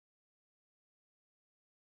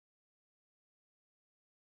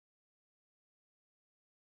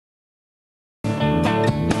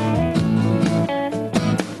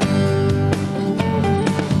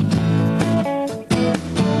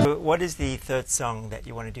what is the third song that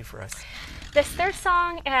you want to do for us? This third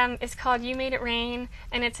song is called You Made It Rain,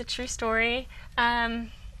 and it's a true story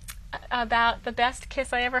about the best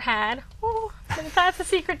kiss I ever had. Ooh, that's a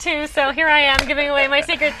secret too, so here I am giving away my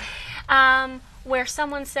secret. Where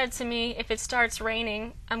someone said to me, if it starts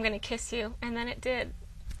raining, I'm going to kiss you, and then it did.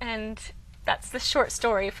 And that's the short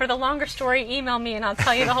story. For the longer story, email me and I'll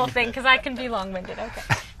tell you the whole thing, because I can be long-winded.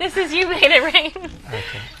 Okay. This is You Made It Rain.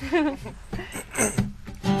 Okay.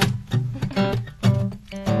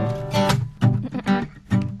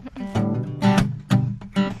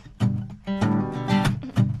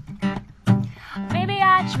 Maybe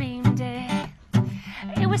I dreamed it.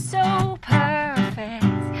 It was so perfect,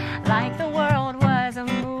 like the world was a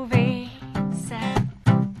movie set.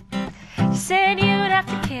 You said you'd have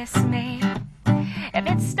to kiss me if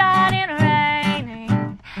it started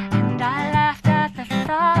raining, and I laughed at the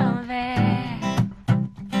thought of it.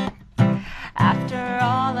 After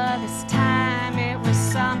all of this time, it was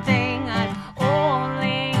something I'd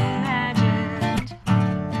only imagined.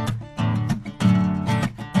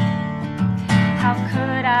 How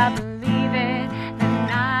could I believe it? The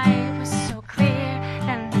night was so clear,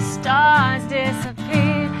 then the stars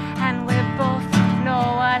disappeared, and we both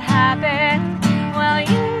know what happened. Well,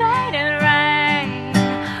 you made it rain.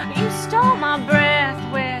 You stole my breath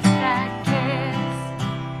with that kiss.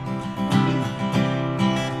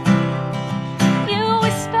 You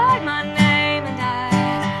whispered my name, and I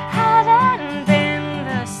haven't been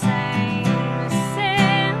the same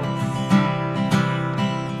since.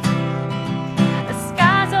 The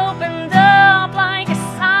skies opened up like a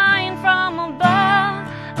sign from above,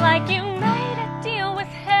 like you made a deal with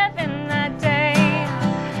heaven that day.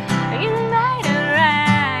 You made it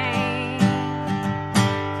rain.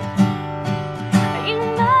 You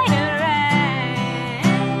made it rain.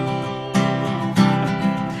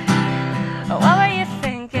 What were you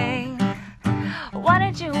thinking? What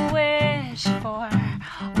did you wish for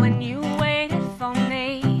when you waited for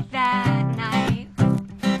me that night?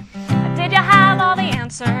 Did you have all the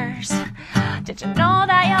answers? Did you know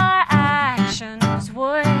that your actions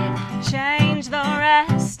would change the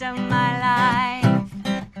rest of my life?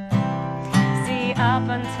 See, up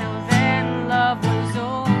until then, love was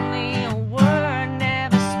only a word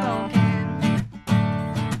never spoken.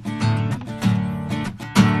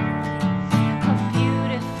 A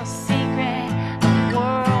beautiful secret the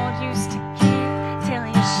world used to keep, till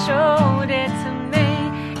you showed it to me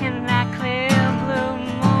in that clear blue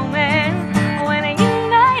moment. When you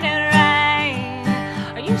made it rain,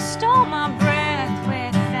 you stole my breath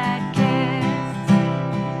with that kiss.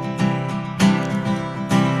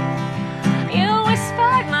 You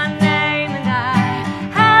whispered my name, and I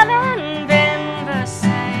haven't been the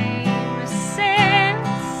same since.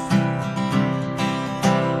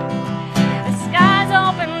 The skies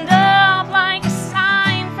opened up like a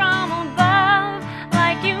sign from above,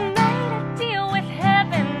 like you made a deal with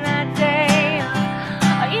heaven that day.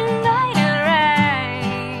 You made it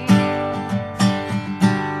rain.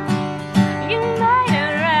 You made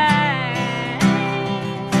it rain.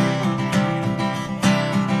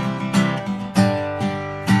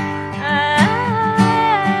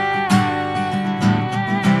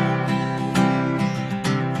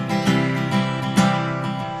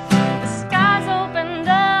 The skies opened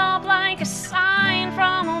up like a sign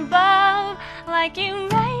from above, like you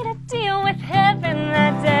made a deal with heaven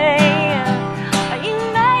that day. You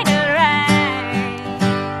made it rain.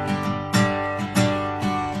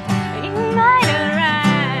 You made it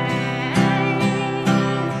rain.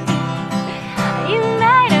 You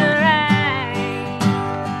made it rain.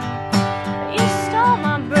 You stole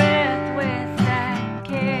my breath with that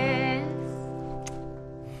kiss.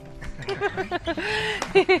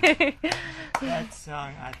 That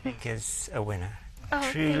song, I think, is a winner. Oh,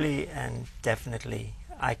 Truly and definitely.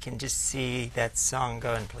 I can just see that song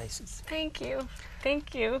going places. Thank you.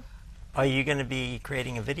 Thank you. Are you going to be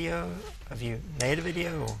creating a video? Have you made a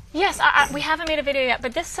video? Or? Yes, we haven't made a video yet,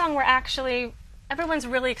 but this song everyone's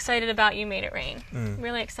really excited about You Made It Rain.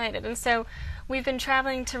 Really excited. And so we've been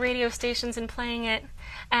traveling to radio stations and playing it,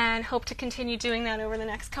 and hope to continue doing that over the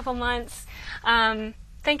next couple months.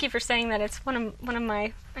 Thank you for saying that. It's one of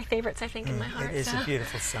my favorites, I think, in my heart. It is a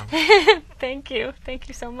beautiful song. Thank you. Thank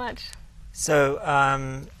you so much. So,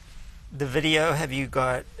 the video, have you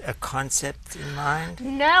got a concept in mind?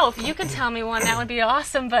 No, if you could tell me one, that would be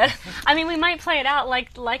awesome. But I mean, we might play it out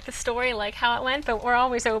like the story, like how it went. But we're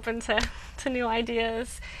always open to new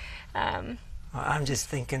ideas. I'm just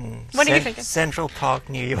thinking. What are you thinking? Central Park,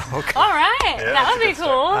 New York. All right, Yeah, that would be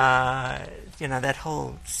cool. You know, that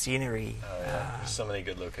whole scenery. There's so many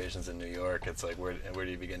good locations in New York. It's like, where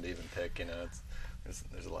do you begin to even pick? You know,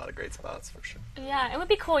 There's a lot of great spots for sure. Yeah, it would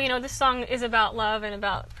be cool. You know, this song is about love and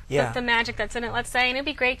about the magic that's in it, let's say. And it'd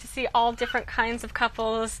be great to see all different kinds of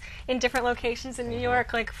couples in different locations in New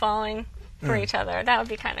York, like, falling for each other. That would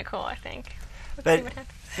be kind of cool, I think. But,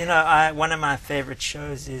 you know, one of my favorite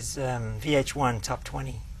shows is VH1 Top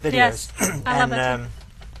 20 videos. Yes, I love that too.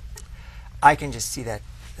 I can just see that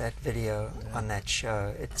video on that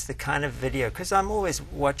show. It's the kind of video, because I'm always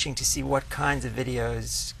watching to see what kinds of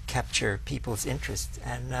videos capture people's interest,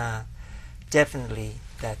 and definitely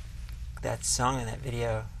that song in that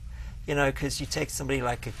video, you know, because you take somebody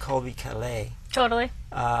like a Colby Calais. Totally.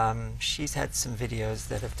 She's had some videos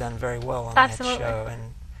that have done very well on Absolutely. that show,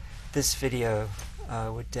 and this video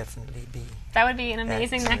would definitely be. That would be an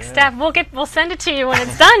amazing next step. We'll send it to you when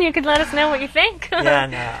it's done. You can let us know what you think. Yeah,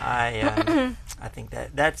 no, I think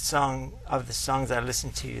that song, of the songs I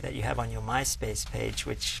listened to that you have on your MySpace page,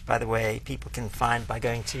 which, by the way, people can find by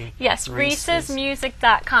going to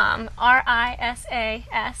risasmusic.com. RISAS,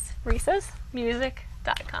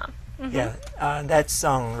 risasmusic.com. Yeah, that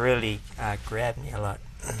song really grabbed me a lot.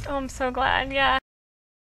 Oh, I'm so glad. Yeah.